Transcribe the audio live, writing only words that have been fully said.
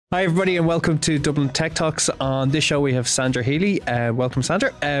Hi everybody and welcome to Dublin Tech Talks. On this show we have Sandra Healy. Welcome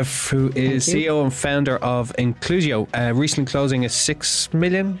Sandra, who is CEO and founder of Inclusio, recently closing a 6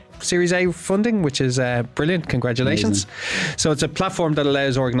 million Series A funding, which is brilliant. Congratulations. Amazing. So it's a platform that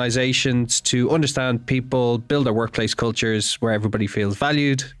allows organisations to understand people, build their workplace cultures where everybody feels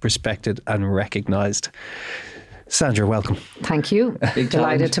valued, respected and recognised. Sandra, welcome. Thank you.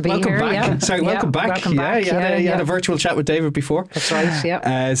 Delighted to be welcome here. Back. Yeah. Sorry, welcome back. Welcome back. You had a virtual chat with David before. That's right,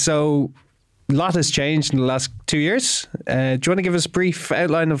 yeah. So a lot has changed in the last 2 years. Do you want to give us a brief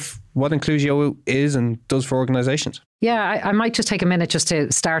outline of what Inclusio is and does for organisations? Yeah, I might just take a minute just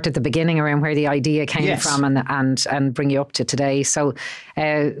to start at the beginning around where the idea came from and bring you up to today. So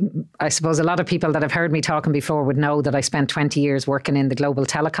I suppose a lot of people that have heard me talking before would know that I spent 20 years working in the global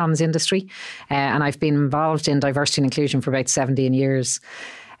telecoms industry, and I've been involved in diversity and inclusion for about 17 years.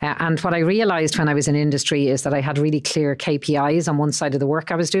 And what I realised when I was in industry is that I had really clear KPIs on one side of the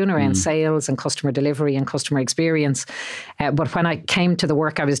work I was doing around sales and customer delivery and customer experience. But when I came to the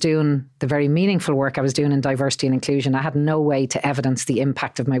work I was doing, the very meaningful work I was doing in diversity and inclusion, I had no way to evidence the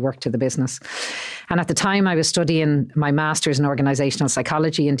impact of my work to the business. And at the time I was studying my master's in organisational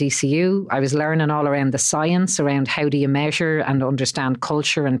psychology in DCU. I was learning all around the science, around how do you measure and understand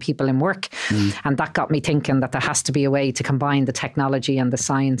culture and people in work. And that got me thinking that there has to be a way to combine the technology and the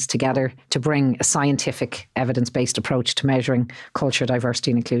science together to bring a scientific evidence-based approach to measuring culture,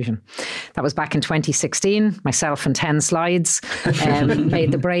 diversity and inclusion. That was back in 2016. Myself and 10 slides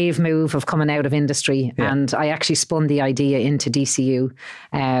made the brave move of coming out of industry, and I actually spun the idea into DCU,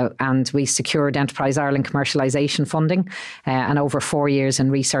 and we secured Enterprise Ireland commercialisation funding, and over 4 years in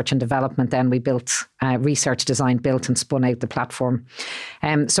research and development then we built, research, design, built and spun out the platform.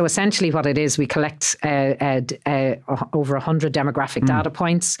 So essentially what it is, we collect over 100 demographic data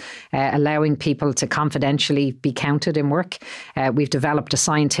points, allowing people to confidentially be counted in work. We've developed a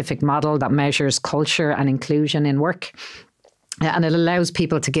scientific model that measures culture and inclusion in work. And it allows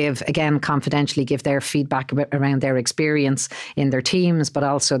people to confidentially give their feedback around their experience in their teams, but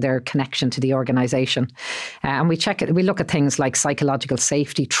also their connection to the organisation. And we look at things like psychological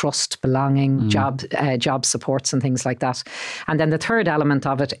safety, trust, belonging, job supports and things like that. And then the third element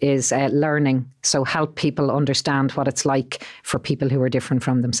of it is learning. So help people understand what it's like for people who are different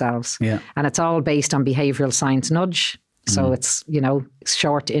from themselves. Yeah. And it's all based on behavioural science nudge. So it's,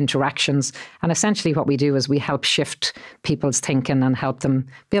 short interactions. And essentially what we do is we help shift people's thinking and help them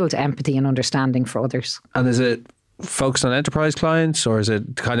build empathy and understanding for others. And is it focused on enterprise clients, or is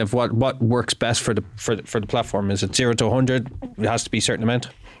it kind of what works best for the platform? Is it 0 to 100? It has to be a certain amount?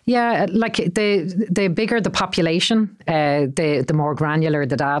 Yeah, like the bigger the population, the more granular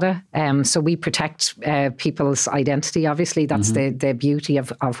the data. So we protect people's identity. Obviously, that's the beauty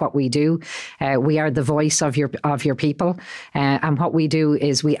of what we do. We are the voice of your people, and what we do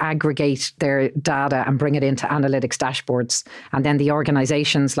is we aggregate their data and bring it into analytics dashboards. And then the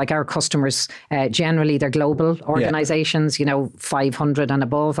organisations, like our customers, generally they're global organisations, 500 and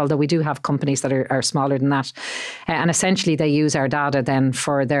above. Although we do have companies that are smaller than that, and essentially they use our data then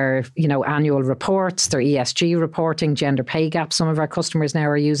for their annual reports, their ESG reporting, gender pay gap. Some of our customers now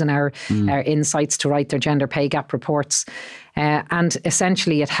are using our insights to write their gender pay gap reports. And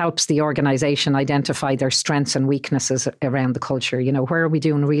essentially it helps the organisation identify their strengths and weaknesses around the culture. Where are we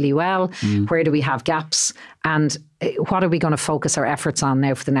doing really well? Where do we have gaps? And what are we going to focus our efforts on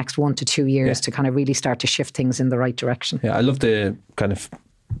now for the next 1 to 2 years to kind of really start to shift things in the right direction? Yeah, I love the kind of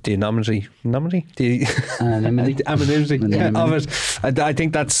the anonymity of it. I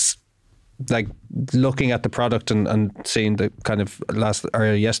think that's like looking at the product and seeing the kind of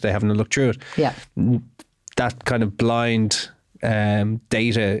yesterday having a look through it. Yeah, that kind of blind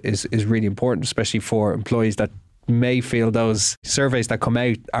data is really important, especially for employees that may feel those surveys that come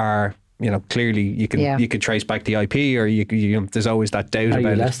out are, clearly you can trace back the IP, or you there's always that doubt about it. Are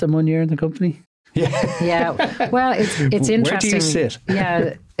you less than 1 year in the company? Yeah. Well, it's interesting. Where do you sit?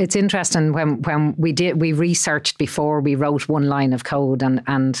 Yeah, it's interesting when we researched before we wrote one line of code,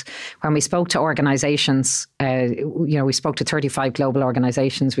 and when we spoke to organisations, we spoke to 35 global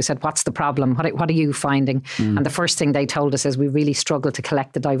organisations. We said, "What's the problem? What are you finding?" And the first thing they told us is, we really struggle to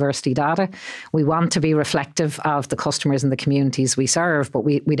collect the diversity data. We want to be reflective of the customers and the communities we serve, but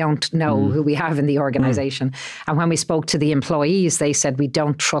we don't know who we have in the organisation. And when we spoke to the employees, they said, "We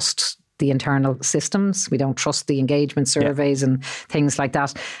don't trust the internal systems. We don't trust the engagement surveys and things like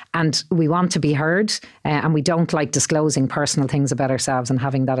that. And we want to be heard, and we don't like disclosing personal things about ourselves and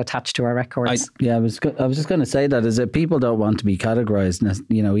having that attached to our records." I was just going to say that, is that people don't want to be categorized,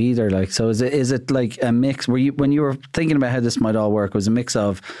 either. Like, so is it like a mix? When you were thinking about how this might all work, was a mix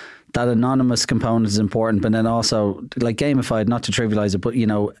of that anonymous component is important, but then also like gamified, not to trivialize it, but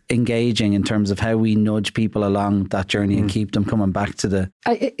engaging in terms of how we nudge people along that journey and keep them coming back to the...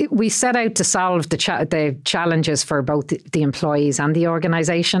 We set out to solve the challenges for both the employees and the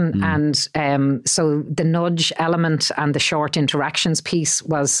organisation. And so the nudge element and the short interactions piece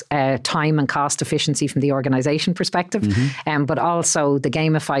was time and cost efficiency from the organisation perspective. But also the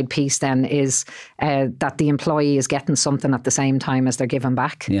gamified piece then is that the employee is getting something at the same time as they're giving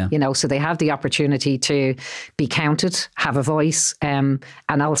back. So they have the opportunity to be counted, have a voice, and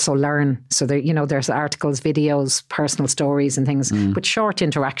also learn. So there, there's articles, videos, personal stories and things, but short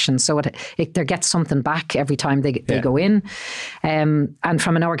interactions. So they get something back every time they go in. And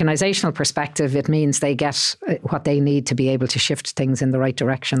from an organisational perspective, it means they get what they need to be able to shift things in the right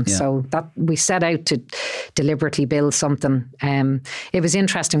direction. So that we set out to deliberately build something. It was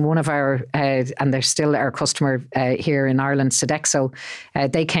interesting. One of our, and they're still our customer here in Ireland, Sodexo,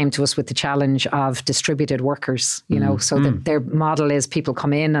 they came to us with the challenge of distributed workers, their model is people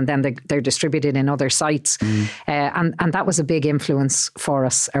come in and then they're distributed in other sites. And that was a big influence for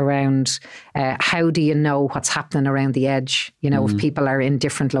us around how do you know what's happening around the edge? If people are in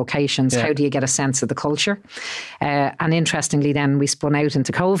different locations, how do you get a sense of the culture? And interestingly, then we spun out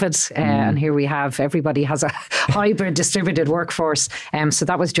into COVID and here we have, everybody has a hybrid distributed workforce. So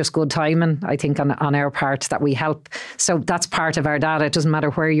that was just good timing, I think, on our part that we help. So that's part of our data. It doesn't matter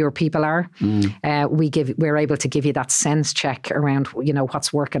where your people are. We're able to give you that sense check around,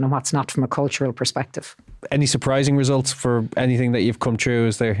 what's working and what's not from a cultural perspective. Any surprising results for anything that you've come through?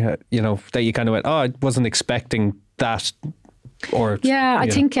 Is there, that you kind of went, I wasn't expecting that? Or, I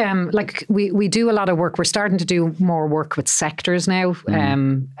think we do a lot of work. We're starting to do more work with sectors now,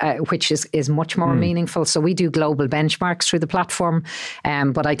 which is much more meaningful. So we do global benchmarks through the platform.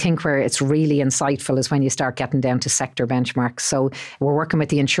 But I think where it's really insightful is when you start getting down to sector benchmarks. So we're working with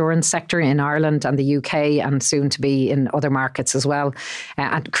the insurance sector in Ireland and the UK and soon to be in other markets as well,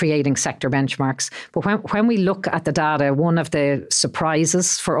 and creating sector benchmarks. But when we look at the data, one of the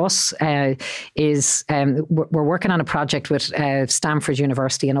surprises for us is we're working on a project with Stanford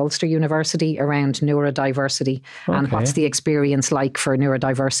University and Ulster University around neurodiversity and what's the experience like for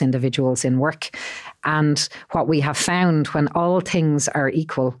neurodiverse individuals in work. And what we have found, when all things are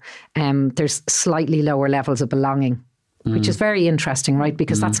equal, there's slightly lower levels of belonging, which is very interesting, right?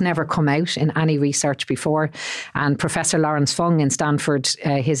 Because that's never come out in any research before. And Professor Lawrence Fung in Stanford,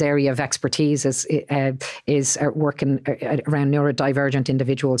 his area of expertise is working around neurodivergent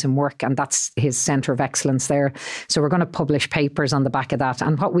individuals in work, and that's his centre of excellence there. So we're going to publish papers on the back of that.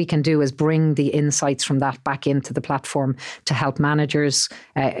 And what we can do is bring the insights from that back into the platform to help managers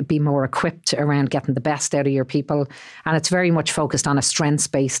be more equipped around getting the best out of your people. And it's very much focused on a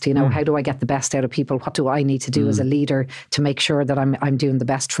strengths-based, how do I get the best out of people? What do I need to do as a leader to make sure that I'm doing the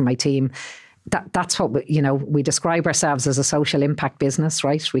best for my team? That's what we describe ourselves as a social impact business,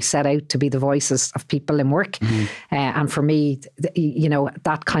 right? We set out to be the voices of people in work. And for me,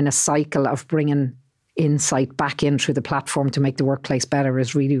 that kind of cycle of bringing insight back in through the platform to make the workplace better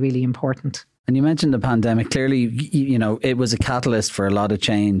is really, really important. And you mentioned the pandemic. Clearly, it was a catalyst for a lot of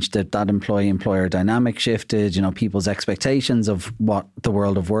change. That employee-employer dynamic shifted. People's expectations of what the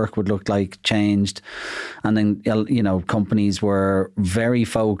world of work would look like changed. And then, companies were very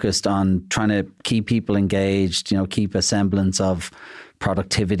focused on trying to keep people engaged, keep a semblance of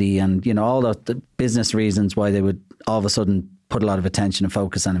productivity and, all the business reasons why they would all of a sudden put a lot of attention and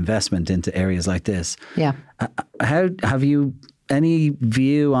focus and investment into areas like this. Yeah. How have you... any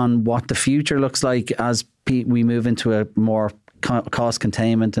view on what the future looks like as we move into a more cost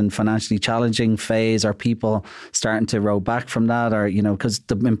containment and financially challenging phase? Are people starting to row back from that? Or, because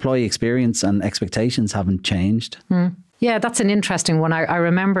the employee experience and expectations haven't changed. Yeah, that's an interesting one. I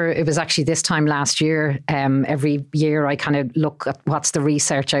remember it was actually this time last year. Every year I kind of look at what's the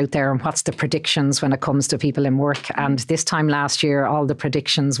research out there and what's the predictions when it comes to people in work. And this time last year, all the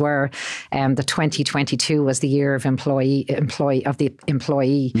predictions were the 2022 was the year of the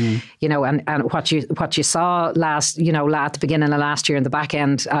employee. And what you saw last, at the beginning of last year and the back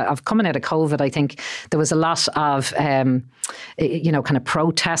end of coming out of COVID, I think there was a lot of kind of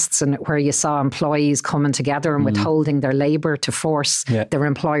protests and where you saw employees coming together and withholding their labour to force their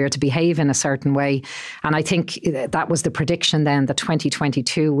employer to behave in a certain way. And I think that was the prediction then that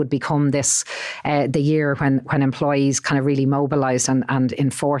 2022 would become this the year when employees kind of really mobilise and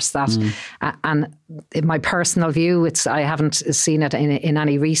enforce that. And in my personal view, I haven't seen it in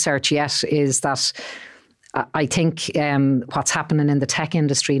any research yet, is that I think what's happening in the tech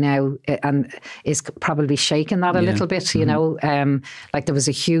industry now and is probably shaking that a little bit, you know. Like there was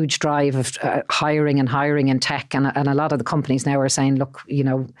a huge drive of hiring in tech, and a lot of the companies now are saying, look, you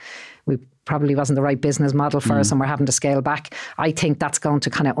know, we probably wasn't the right business model for us and we're having to scale back. I think that's going to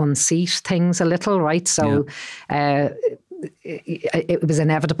kind of unseat things a little, right? So it was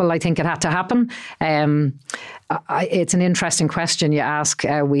inevitable. I think it had to happen. It's an interesting question you ask.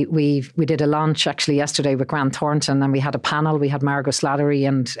 We did a launch actually yesterday with Grant Thornton, and we had a panel. We had Margot Slattery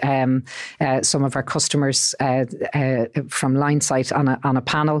and some of our customers from Linesight on a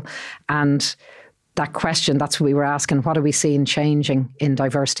panel, and that question, that's what we were asking, what are we seeing changing in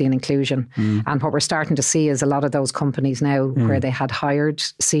diversity and inclusion? And what we're starting to see is a lot of those companies now where they had hired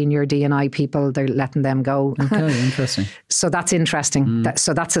senior D&I people, they're letting them go. Okay, interesting. So that's interesting.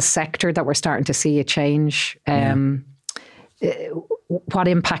 So that's a sector that we're starting to see a change. What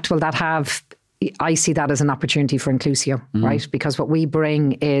impact will that have? I see that as an opportunity for Inclusio, right? Because what we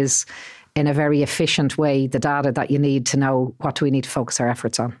bring is, in a very efficient way, the data that you need to know what do we need to focus our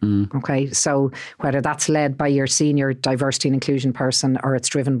efforts on. Okay, so whether that's led by your senior diversity and inclusion person, or it's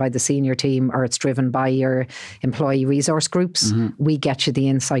driven by the senior team, or it's driven by your employee resource groups, we get you the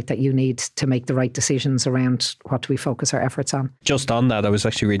insight that you need to make the right decisions around what do we focus our efforts on. Just on that, I was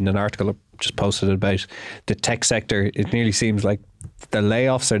actually reading an article I just posted about the tech sector. It nearly seems like the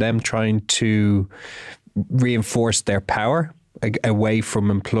layoffs are them trying to reinforce their power away from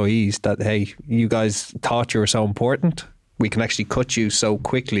employees, that, hey, you guys thought you were so important, we can actually cut you so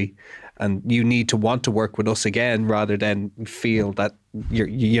quickly, and you need to want to work with us again, rather than feel that you're,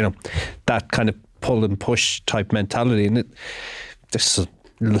 you know, that kind of pull and push type mentality. And there's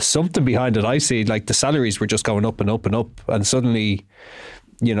something behind it. I see, like, the salaries were just going up and up and up, and suddenly,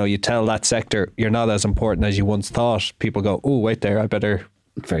 you know, you tell that sector you're not as important as you once thought. People go, oh, wait there, I better.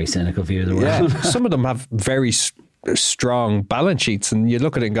 Very cynical view of the world. Yeah, some of them have very strong balance sheets, and you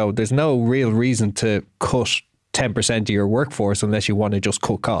look at it and go, there's no real reason to cut 10% of your workforce unless you want to just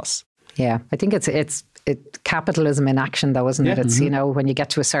cut costs. Yeah, I think it's capitalism in action, though, isn't it? It's, you know, when you get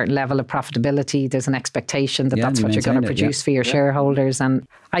to a certain level of profitability, there's an expectation that that's what you're going to produce for your shareholders. And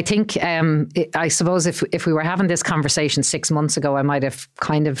I think, I suppose if we were having this conversation 6 months ago, I might have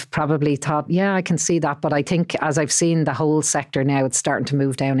kind of probably thought, yeah, I can see that. But I think as I've seen the whole sector now, it's starting to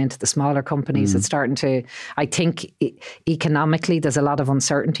move down into the smaller companies. It's starting to, I think economically, there's a lot of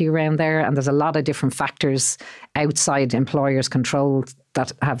uncertainty around there, and there's a lot of different factors outside employers' control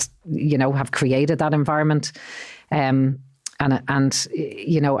that have created that environment. And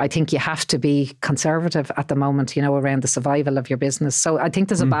you know, I think you have to be conservative at the moment, you know, around the survival of your business. So I think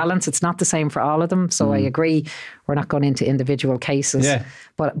there's a balance. It's not the same for all of them. So I agree, we're not going into individual cases.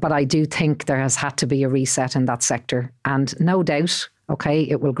 But I do think there has had to be a reset in that sector. And no doubt, okay,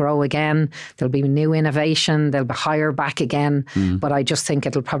 it will grow again. There'll be new innovation. They'll be higher back again. But I just think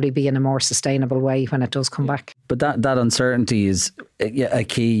it'll probably be in a more sustainable way when it does come back. But that uncertainty is a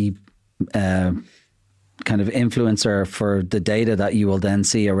key kind of influencer for the data that you will then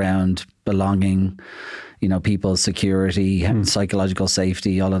see around belonging, you know, people's security, psychological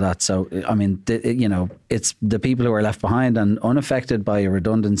safety, all of that. So, I mean, you know, it's the people who are left behind and unaffected by a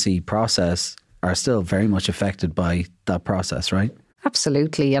redundancy process are still very much affected by that process, right?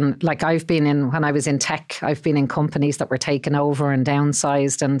 Absolutely. And like when I was in tech, I've been in companies that were taken over and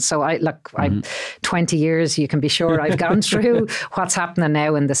downsized. And so I'm 20 years, you can be sure I've gone through what's happening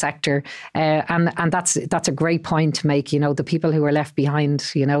now in the sector. And that's a great point to make. You know, the people who are left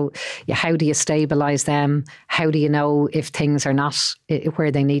behind, you know, how do you stabilize them? How do you know if things are not where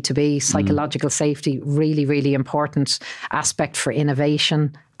they need to be? Psychological safety, really, really important aspect for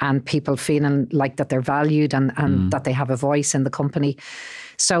innovation and people feeling like that they're valued and that they have a voice in the company.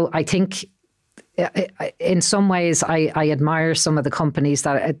 So I think in some ways I admire some of the companies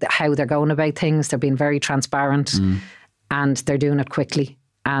that how they're going about things. They're being very transparent and they're doing it quickly.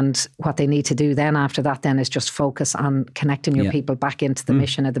 And what they need to do then after that then is just focus on connecting your people back into the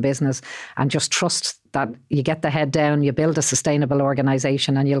mission of the business and just trust that you get the head down, you build a sustainable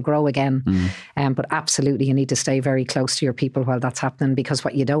organisation and you'll grow again. But absolutely you need to stay very close to your people while that's happening, because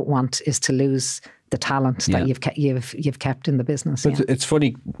what you don't want is to lose the talent that you've kept in the business. But it's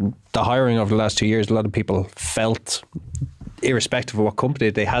funny, the hiring over the last 2 years, a lot of people felt, irrespective of what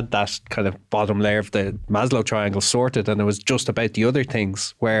company, they had that kind of bottom layer of the Maslow triangle sorted, and it was just about the other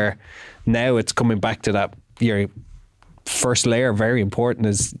things, where now it's coming back to that, your first layer, very important,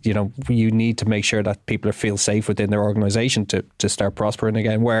 is, you know, you need to make sure that people feel safe within their organisation to start prospering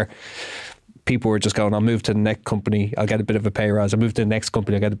again, where people were just going, I'll move to the next company, I'll get a bit of a pay rise. I'll move to the next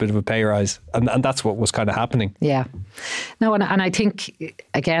company, I'll get a bit of a pay rise. And that's what was kind of happening. Yeah. No, and I think,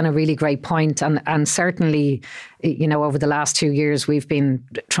 again, a really great point. And certainly, over the last 2 years, we've been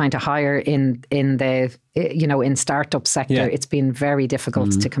trying to hire in the, in startup sector. Yeah. It's been very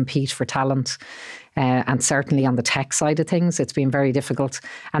difficult to compete for talent. And certainly on the tech side of things, it's been very difficult.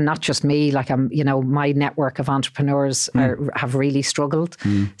 And not just me, like my network of entrepreneurs have really struggled.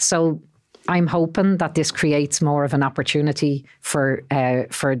 So I'm hoping that this creates more of an opportunity for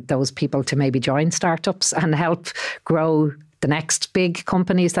those people to maybe join startups and help grow the next big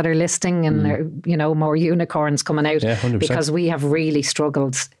companies that are listing and more unicorns coming out. Yeah, 100%. Because we have really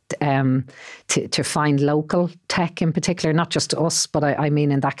struggled to find local tech in particular, not just us, but I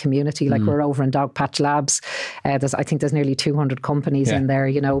mean in that community. Like we're over in Dogpatch Labs. I think there's nearly 200 companies in there.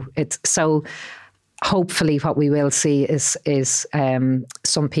 It's so. Hopefully, what we will see is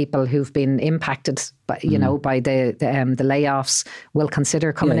some people who've been impacted, by the layoffs will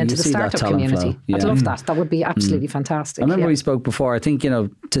consider coming into the startup community. Yeah. I'd love that. That would be absolutely fantastic. I remember we spoke before. I think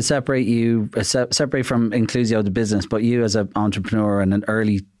to separate you, separate from Inclusio the business, but you as an entrepreneur and an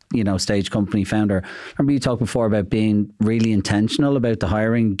early stage company founder. Remember you talked before about being really intentional about the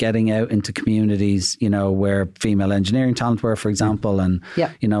hiring, getting out into communities, where female engineering talent were, for example, and,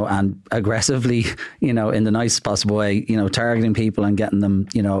 and aggressively, in the nicest possible way, targeting people and getting them,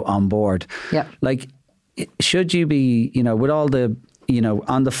 on board. Yeah. Like, should you be, with all the,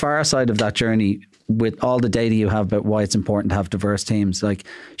 on the far side of that journey, with all the data you have about why it's important to have diverse teams, like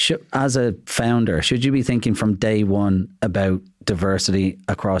as a founder, should you be thinking from day one about diversity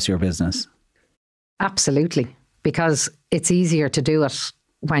across your business? Absolutely, because it's easier to do it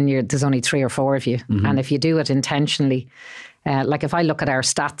when there's only 3 or 4 of you. And if you do it intentionally, like if I look at our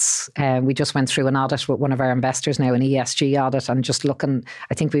stats, we just went through an audit with one of our investors now, an ESG audit, and just looking,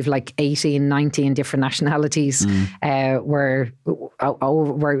 I think we've like 18, 19 different nationalities. We're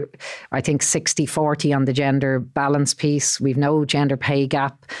I think 60-40 on the gender balance piece. We've no gender pay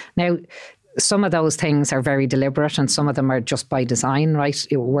gap. Now, some of those things are very deliberate and some of them are just by design, right?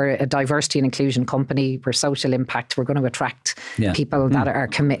 We're a diversity and inclusion company. We're social impact. We're going to attract people that are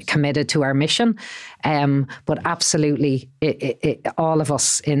committed to our mission. But absolutely, all of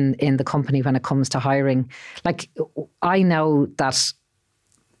us in the company, when it comes to hiring, like I know that,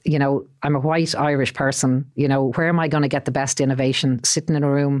 I'm a white Irish person, where am I going to get the best innovation? Sitting in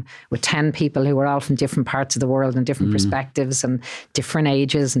a room with 10 people who are all from different parts of the world and different perspectives and different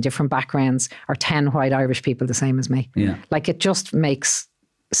ages and different backgrounds, or 10 white Irish people the same as me. Yeah. Like it just makes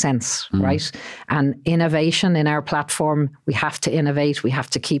sense, right? And innovation in our platform, we have to innovate, we have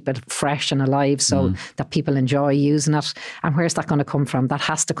to keep it fresh and alive so that people enjoy using it. And where's that going to come from? That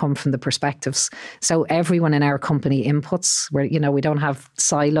has to come from the perspectives. So everyone in our company inputs, where we don't have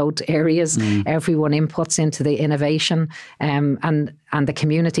siloed areas. Everyone inputs into the innovation, and the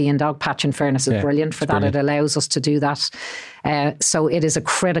community in Dogpatch, in fairness, is brilliant for that. Brilliant. It allows us to do that. So it is a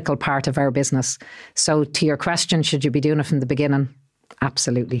critical part of our business. So to your question, should you be doing it from the beginning?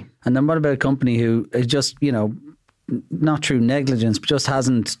 Absolutely. And then what about a company who is just, not through negligence, but just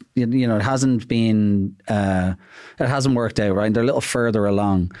hasn't, it hasn't been, it hasn't worked out, right? They're a little further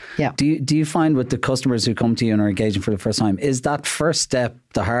along. Yeah. Do you find with the customers who come to you and are engaging for the first time, is that first step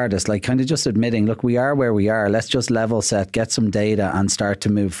the hardest? Like kind of just admitting, look, we are where we are. Let's just level set, get some data and start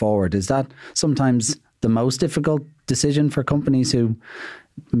to move forward. Is that sometimes the most difficult decision for companies who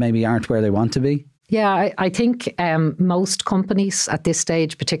maybe aren't where they want to be? Yeah, I think most companies at this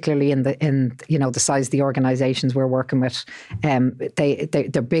stage, particularly in the size of the organisations we're working with,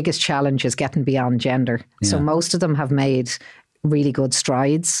 their biggest challenge is getting beyond gender. Yeah. So most of them have made really good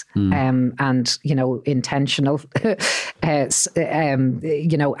strides and intentional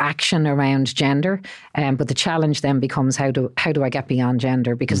action around gender, but the challenge then becomes how do I get beyond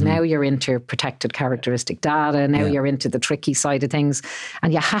gender, because now you're into protected characteristic data, now you're into the tricky side of things,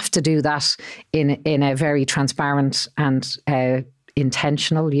 and you have to do that in a very transparent and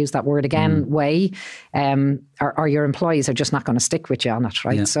intentional, use that word again, way, or your employees are just not going to stick with you on it,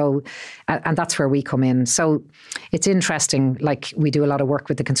 right? Yeah. So, and that's where we come in. So it's interesting, like we do a lot of work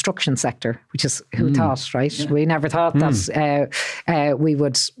with the construction sector, which is, who thought, right? Yeah. We never thought that we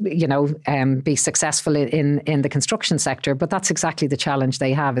would, be successful in the construction sector, but that's exactly the challenge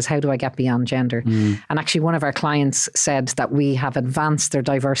they have, is how do I get beyond gender? And actually one of our clients said that we have advanced their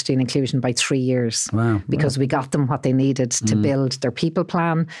diversity and inclusion by 3 years. Wow. Because we got them what they needed to build their people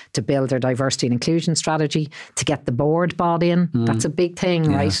plan, to build their diversity and inclusion strategy, to get the board bought in. That's a big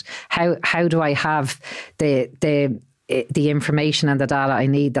thing, right? How do I have the information and the data I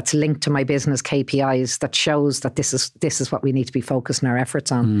need that's linked to my business KPIs that shows that this is what we need to be focusing our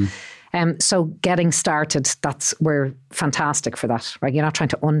efforts on. So getting started, we're fantastic for that, right? You're not trying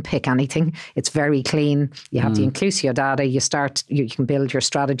to unpick anything. It's very clean. You have the Inclusio data. You can build your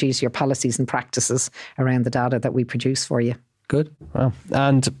strategies, your policies and practices around the data that we produce for you. Good. Wow.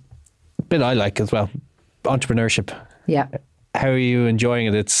 And a bit I like as well, entrepreneurship. Yeah. How are you enjoying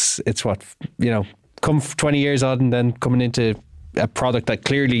it? It's what, come 20 years on and then coming into a product that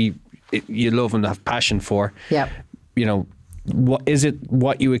clearly you love and have passion for. Yeah. What is it?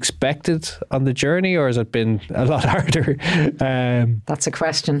 What you expected on the journey, or has it been a lot harder? That's a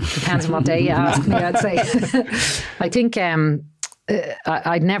question. Depends on what day you ask me, I'd say. I think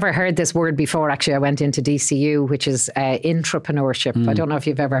I'd never heard this word before. Actually, I went into DCU, which is intrapreneurship. I don't know if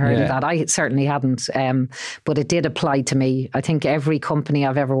you've ever heard of that. I certainly hadn't, but it did apply to me. I think every company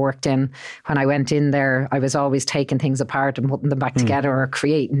I've ever worked in, when I went in there, I was always taking things apart and putting them back together, or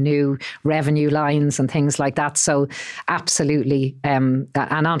creating new revenue lines and things like that. So absolutely, and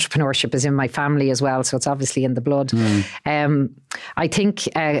entrepreneurship is in my family as well. So it's obviously in the blood. I think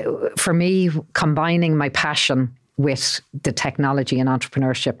for me, combining my passion with the technology and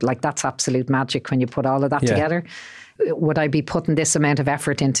entrepreneurship, like that's absolute magic when you put all of that together. Would I be putting this amount of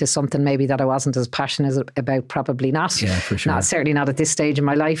effort into something maybe that I wasn't as passionate about? Probably not. Yeah, for sure. Certainly not at this stage in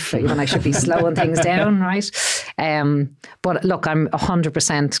my life when I should be slowing things down, right? But look, I'm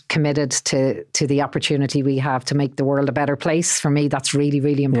 100% committed to the opportunity we have to make the world a better place. For me, that's really,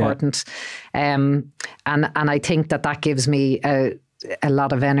 really important. And I think that gives me a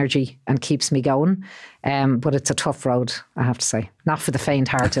lot of energy and keeps me going. But it's a tough road, I have to say. Not for the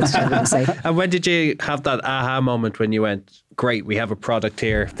faint-hearted, I wouldn't say. And when did you have that aha moment when you went, great, we have a product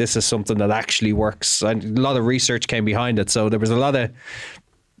here, this is something that actually works? And a lot of research came behind it, so there was a lot of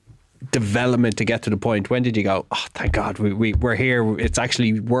development to get to the point. When did you go, oh, thank God, we're here, it's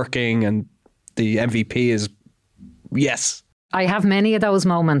actually working, and the MVP is yes? I have many of those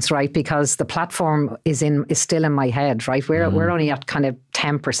moments, right? Because the platform is still in my head, right? We're only at kind of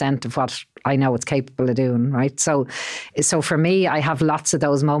 10% of what I know it's capable of doing, right? So for me, I have lots of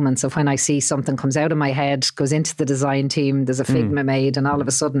those moments of when I see something comes out of my head, goes into the design team, there's a Figma made, and all of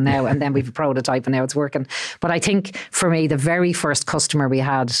a sudden now, and then we've a prototype and now it's working. But I think for me, the very first customer we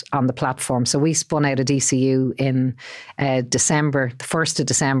had on the platform, so we spun out of DCU in December, the 1st of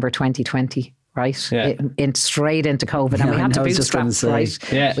December 2020. Right, straight into COVID, and we had to bootstrap.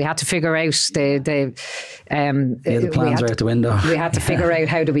 Right, we had to figure out the plans are out the window. We had to figure out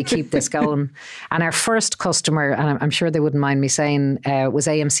how do we keep this going. And our first customer, and I'm sure they wouldn't mind me saying, was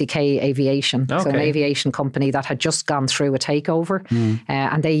AMCK Aviation, so an aviation company that had just gone through a takeover,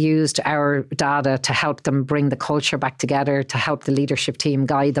 and they used our data to help them bring the culture back together, to help the leadership team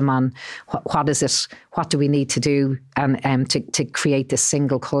guide them on what is it, what do we need to do, and to create this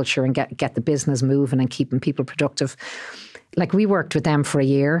single culture and get the business moving and keeping people productive. Like, we worked with them for a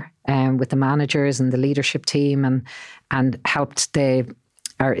year with the managers and the leadership team, and helped the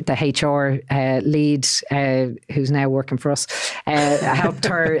HR lead, who's now working for us, helped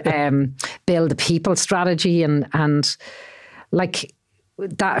her build a people strategy, and like,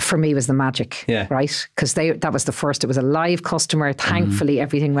 that for me was the magic, right? Because that was the first. It was a live customer. Thankfully,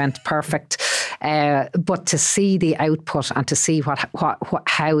 everything went perfect. But to see the output and to see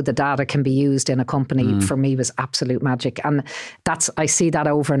how the data can be used in a company for me was absolute magic. And I see that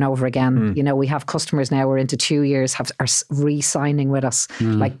over and over again. We have customers now who are into 2 years are re-signing with us.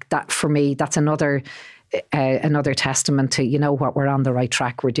 Like that for me, that's another testament to what, we're on the right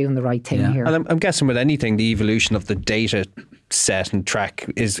track, we're doing the right thing here. And I'm guessing with anything, the evolution of the data set and track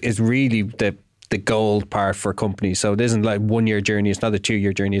is really the gold part for companies. So it isn't like 1 year journey, it's not a 2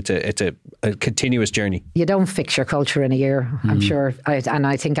 year journey, it's a continuous journey. You don't fix your culture in a year, I'm sure. And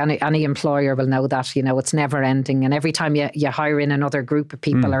I think any employer will know that, it's never ending. And every time you hire in another group of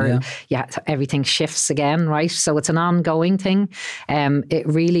people everything shifts again, right? So it's an ongoing thing.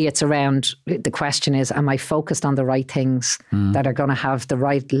 It's around, the question is, am I focused on the right things that are going to have the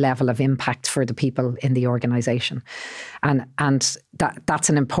right level of impact for the people in the organisation? And that's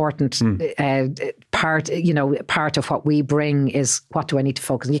an important part of what we bring is, what do I need to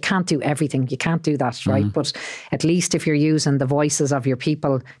focus on? You can't do everything. You can't do that, right? But at least if you're using the voices of your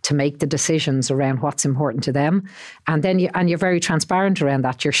people to make the decisions around what's important to them, and then you're very transparent around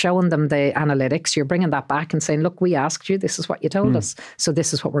that. You're showing them the analytics. You're bringing that back and saying, look, we asked you. This is what you told us. So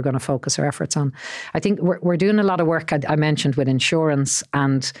this is what we're going to focus our efforts on. I think we're doing a lot of work, I mentioned, with insurance,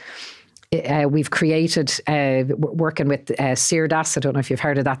 and we've created, working with CIRDAS, I don't know if you've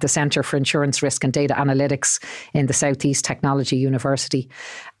heard of that, the Centre for Insurance Risk and Data Analytics in the Southeast Technology University.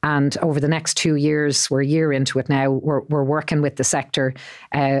 And over the next 2 years, we're a year into it now, we're working with the sector,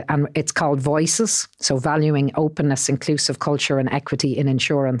 and it's called Voices. So valuing openness, inclusive culture and equity in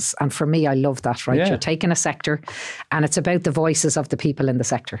insurance. And for me, I love that, right? Yeah. You're taking a sector and it's about the voices of the people in the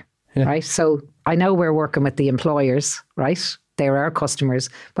sector, right? So I know we're working with the employers, right? They're our customers,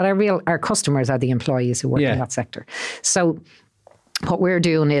 but our customers are the employees who work in that sector. So what we're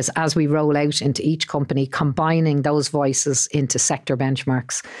doing is, as we roll out into each company, combining those voices into sector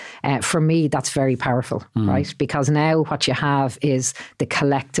benchmarks. For me, that's very powerful, right? Because now what you have is the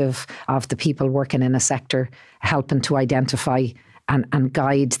collective of the people working in a sector helping to identify and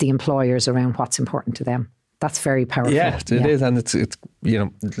guide the employers around what's important to them. That's very powerful. Yeah, it is. And it's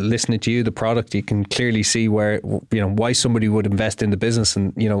listening to you, the product, you can clearly see where, why somebody would invest in the business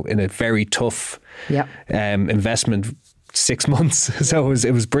and, in a very tough investment 6 months. So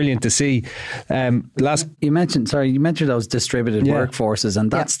it was brilliant to see. You mentioned those distributed workforces,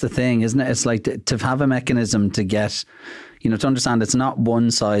 and that's the thing, isn't it? It's like to have a mechanism to get, to understand it's not one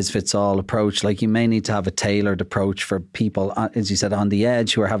size fits all approach. Like you may need to have a tailored approach for people, as you said, on the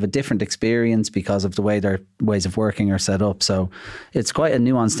edge who have a different experience because of the way their ways of working are set up. So it's quite a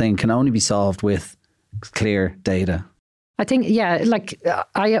nuanced thing, can only be solved with clear data. I think,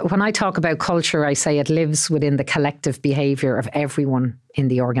 when I talk about culture, I say it lives within the collective behaviour of everyone in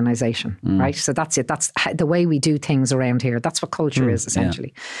the organisation, right? So that's it. That's the way we do things around here. That's what culture is,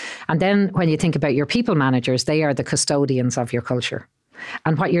 essentially. Yeah. And then when you think about your people managers, they are the custodians of your culture.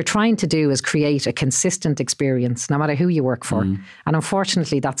 And what you're trying to do is create a consistent experience, no matter who you work for. And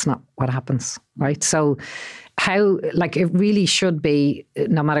unfortunately, that's not what happens, right? So it really should be,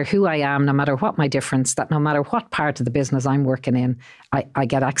 no matter who I am, no matter what my difference, that no matter what part of the business I'm working in, I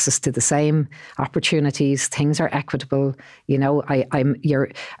get access to the same opportunities. Things are equitable.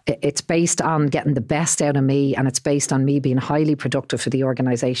 It's based on getting the best out of me, and it's based on me being highly productive for the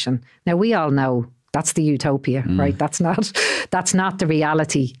organisation. Now, we all know that's the utopia, right? That's not the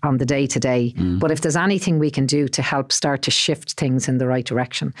reality on the day to day. But if there's anything we can do to help start to shift things in the right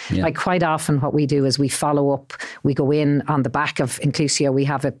direction, like quite often what we do is we follow up, we go in on the back of Inclusio. We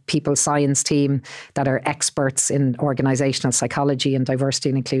have a people science team that are experts in organisational psychology and diversity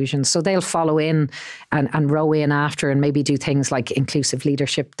and inclusion. So they'll follow in and row in after and maybe do things like inclusive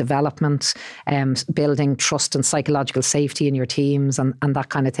leadership development, building trust and psychological safety in your teams and that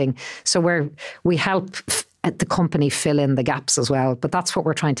kind of thing. So we help the company fill in the gaps as well. But that's what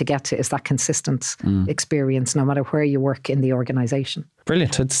we're trying to get to, is that consistent experience, no matter where you work in the organisation.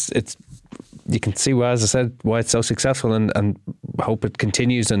 Brilliant. It's you can see, as I said, why it's so successful, and hope it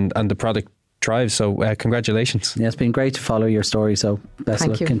continues and the product thrives. So congratulations. Yeah, it's been great to follow your story. So best of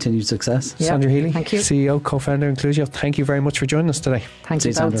luck, continued success. Yep. Sandra Healy, thank you. CEO, co-founder Inclusio. Thank you very much for joining us today. Thank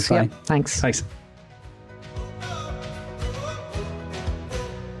you, Sandra. Bye. Yep. Thanks.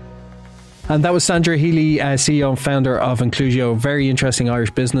 And that was Sandra Healy, CEO and founder of Inclusio, very interesting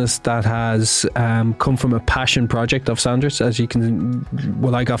Irish business that has come from a passion project of Sandra's. As you can,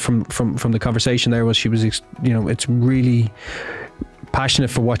 what I got from the conversation there was she was, it's really passionate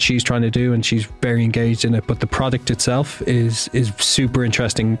for what she's trying to do, and she's very engaged in it. But the product itself is super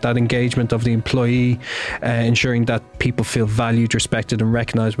interesting. That engagement of the employee, ensuring that people feel valued, respected and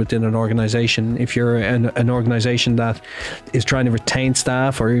recognised within an organisation. If you're an organisation that is trying to retain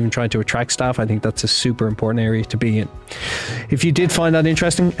staff or even trying to attract staff, I think that's a super important area to be in. If you did find that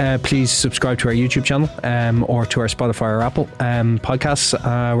interesting, please subscribe to our YouTube channel or to our Spotify or Apple podcasts,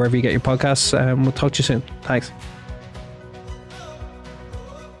 wherever you get your podcasts. We'll talk to you soon. Thanks.